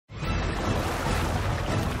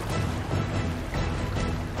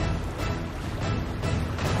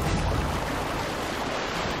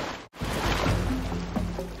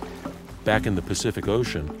Back in the Pacific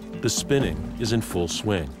Ocean, the spinning is in full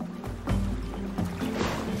swing.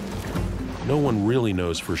 No one really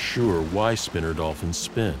knows for sure why spinner dolphins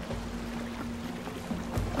spin.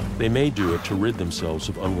 They may do it to rid themselves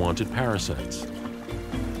of unwanted parasites.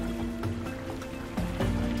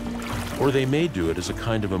 Or they may do it as a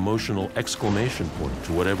kind of emotional exclamation point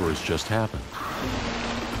to whatever has just happened.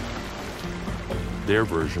 Their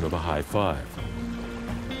version of a high five.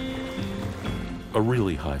 A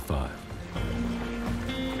really high five.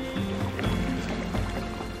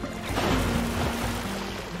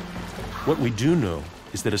 What we do know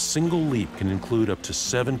is that a single leap can include up to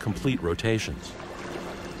 7 complete rotations.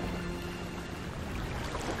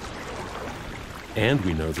 And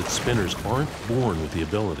we know that spinners aren't born with the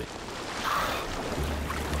ability.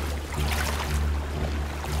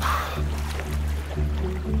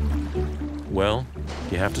 Well,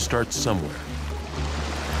 you have to start somewhere.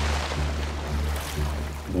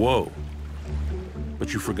 Whoa!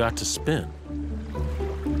 But you forgot to spin.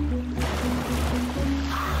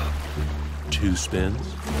 2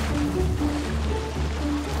 spins,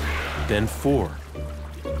 then 4,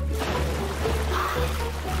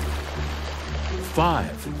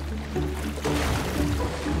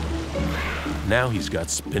 5. Now he's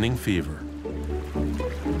got spinning fever.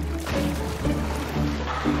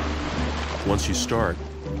 Once you start,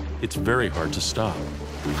 it's very hard to stop.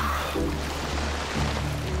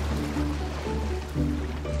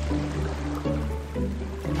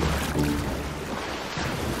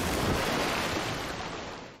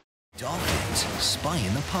 Dolphins, Spy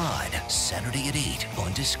in the Pod, Saturday at 8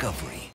 on Discovery.